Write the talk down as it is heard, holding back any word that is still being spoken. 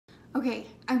Okay,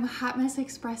 I'm a hot mess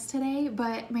express today,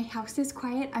 but my house is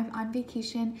quiet. I'm on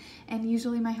vacation, and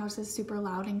usually my house is super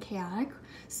loud and chaotic,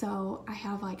 so I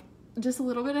have like just a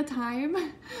little bit of time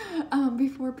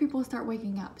before people start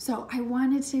waking up. So I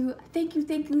wanted to thank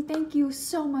you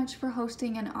so much for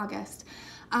hosting in August.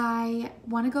 I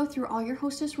want to go through all your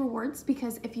hostess rewards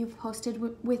because if you've hosted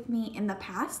with me in the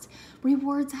past,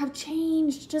 rewards have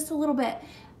changed just a little bit.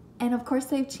 And of course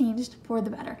they've changed for the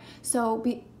better. So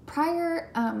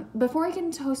before I get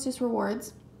into hostess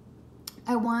rewards,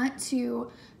 I want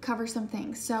to cover some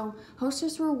things. So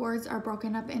hostess rewards are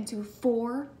broken up into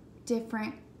 4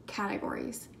 different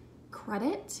categories: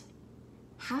 credit,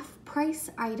 half price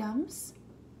items,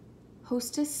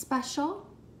 hostess special,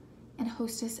 and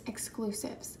hostess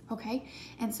exclusives, okay?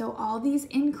 And so all these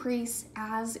increase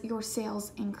as your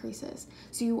sales increases.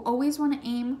 So you always want to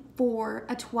aim for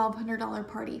a $1,200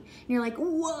 party. And you're like,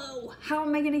 whoa, how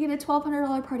am I gonna get a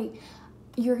 $1,200 party?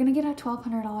 You're gonna get a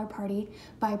 $1,200 party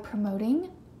by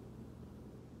promoting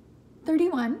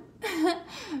 31,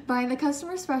 by the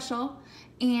customer special,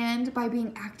 and by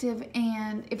being active,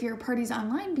 and if your party's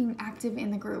online, being active in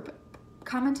the group,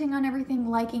 commenting on everything,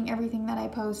 liking everything that I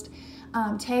post,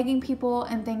 tagging people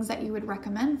and things that you would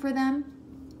recommend for them,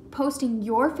 posting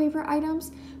your favorite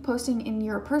items, posting in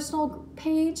your personal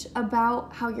page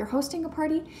about how you're hosting a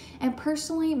party, and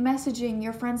personally messaging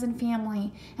your friends and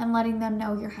family and letting them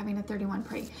know you're having a 31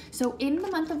 party. So in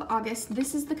the month of August,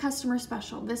 this is the customer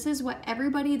special. This is what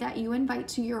everybody that you invite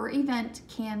to your event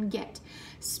can get.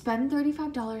 Spend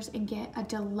 $35 and get a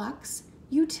deluxe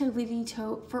utility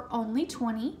tote for only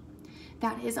 $20.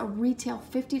 That is a retail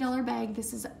 $50 bag.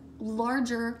 This is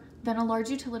larger than a large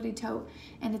utility tote,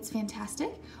 and it's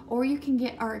fantastic. Or you can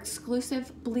get our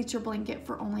exclusive bleacher blanket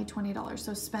for only $20.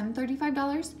 So spend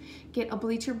 $35, get a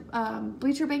bleacher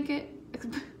blanket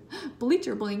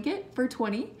for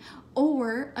 $20,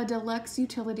 or a deluxe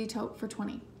utility tote for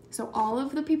 $20. So all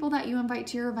of the people that you invite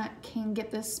to your event can get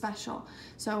this special.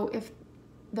 So if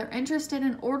they're interested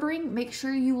in ordering, make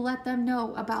sure you let them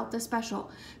know about the special,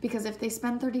 because if they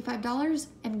spend $35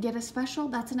 and get a special,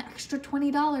 that's an extra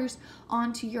 $20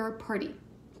 onto your party.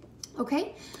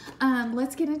 Okay,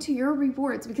 let's get into your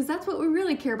rewards, because that's what we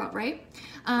really care about, right?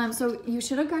 So you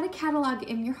should have got a catalog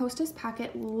in your hostess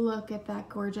packet. Look at that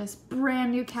gorgeous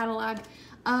brand new catalog.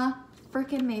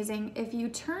 Freaking amazing. If you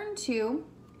turn to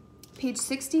page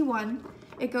 61,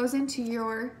 it goes into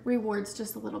your rewards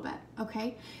just a little bit,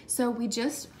 okay? So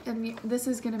this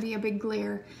is gonna be a big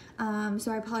glare,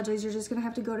 so I apologize. You're just gonna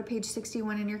have to go to page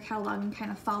 61 in your catalog and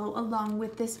kind of follow along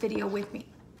with this video with me.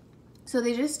 So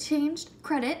they just changed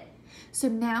credit. So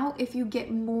now if you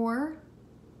get more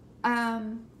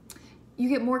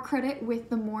credit with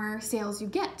the more sales you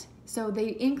get. So they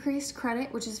increased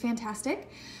credit, which is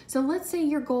fantastic. So let's say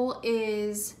your goal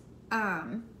is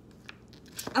a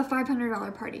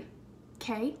 $500 party.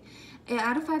 Okay,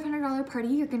 at a $500 party,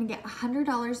 you're gonna get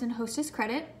 $100 in hostess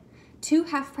credit, 2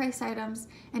 half-price items,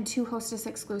 and 2 hostess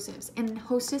exclusives. And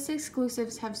hostess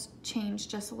exclusives have changed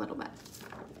just a little bit.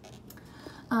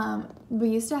 We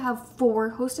used to have 4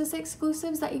 hostess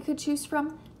exclusives that you could choose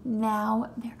from.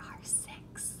 Now there are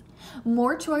 6.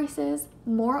 More choices,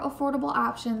 more affordable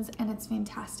options, and it's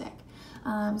fantastic.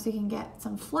 So you can get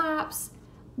some flaps,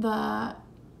 the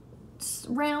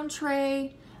round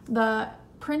tray, the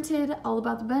printed All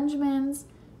About the Benjamins,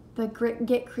 the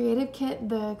Get Creative kit.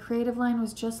 The creative line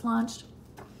was just launched,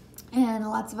 and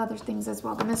lots of other things as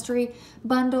well. The mystery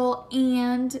bundle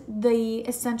and the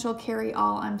essential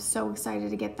carry-all. I'm so excited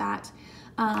to get that.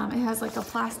 It has like a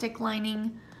plastic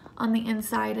lining on the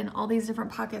inside and all these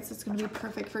different pockets. It's going to be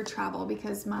perfect for travel,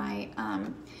 because my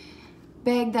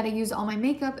bag that I use all my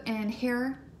makeup and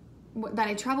hair that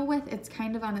I travel with, it's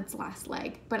kind of on its last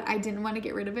leg, but I didn't want to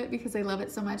get rid of it because I love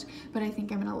it so much. But I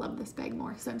think I'm gonna love this bag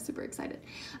more, so I'm super excited.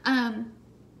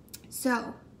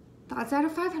 So that's at a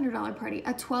 $500 party.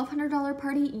 A $1,200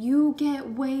 party, you get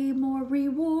way more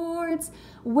rewards.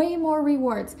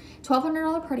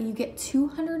 $1,200 party, you get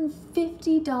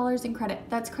 $250 in credit.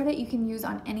 That's credit you can use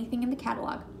on anything in the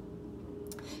catalog.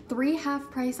 3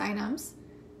 half-price items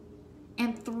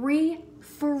and 3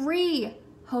 free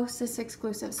hostess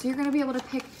exclusives. So you're going to be able to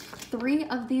pick 3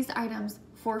 of these items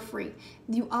for free.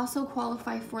 You also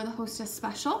qualify for the hostess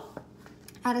special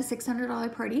at a $600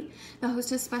 party. The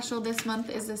hostess special this month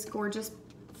is this gorgeous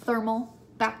thermal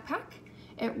backpack.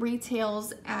 It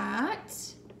retails at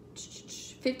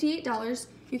 $58.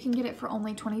 You can get it for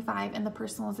only $25, and the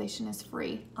personalization is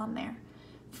free on there.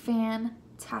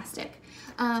 Fantastic.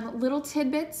 Little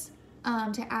tidbits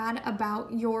to add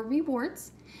about your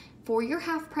rewards. For your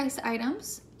half price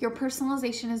items, your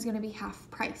personalization is going to be half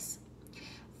price.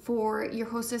 for your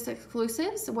hostess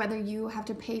exclusives, whether you have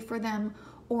to pay for them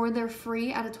or they're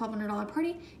free at a $1,200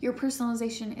 party, your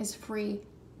personalization is free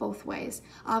both ways.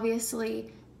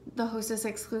 Obviously, the hostess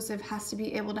exclusive has to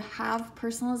be able to have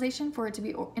personalization for it to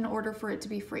be, in order for it to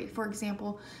be free. For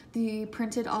example, the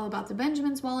printed All About the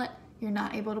Benjamins wallet, you're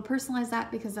not able to personalize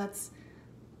that because that's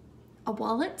a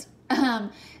wallet.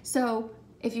 So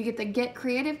if you get the Get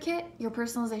Creative kit, your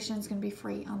personalization is going to be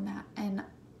free on that. And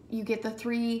you get the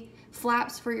 3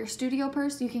 flaps for your studio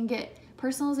purse. You can get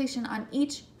personalization on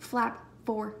each flap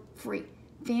for free.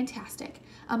 Fantastic.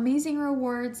 Amazing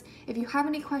rewards. If you have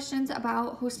any questions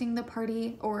about hosting the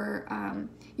party or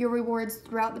your rewards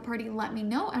throughout the party, let me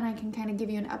know and I can kind of give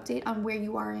you an update on where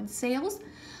you are in sales.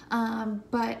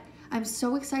 But I'm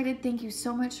so excited. Thank you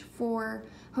so much for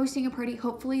hosting a party.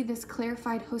 Hopefully this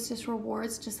clarified hostess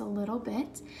rewards just a little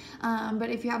bit. But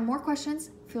if you have more questions,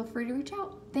 feel free to reach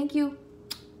out. Thank you.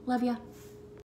 Love ya.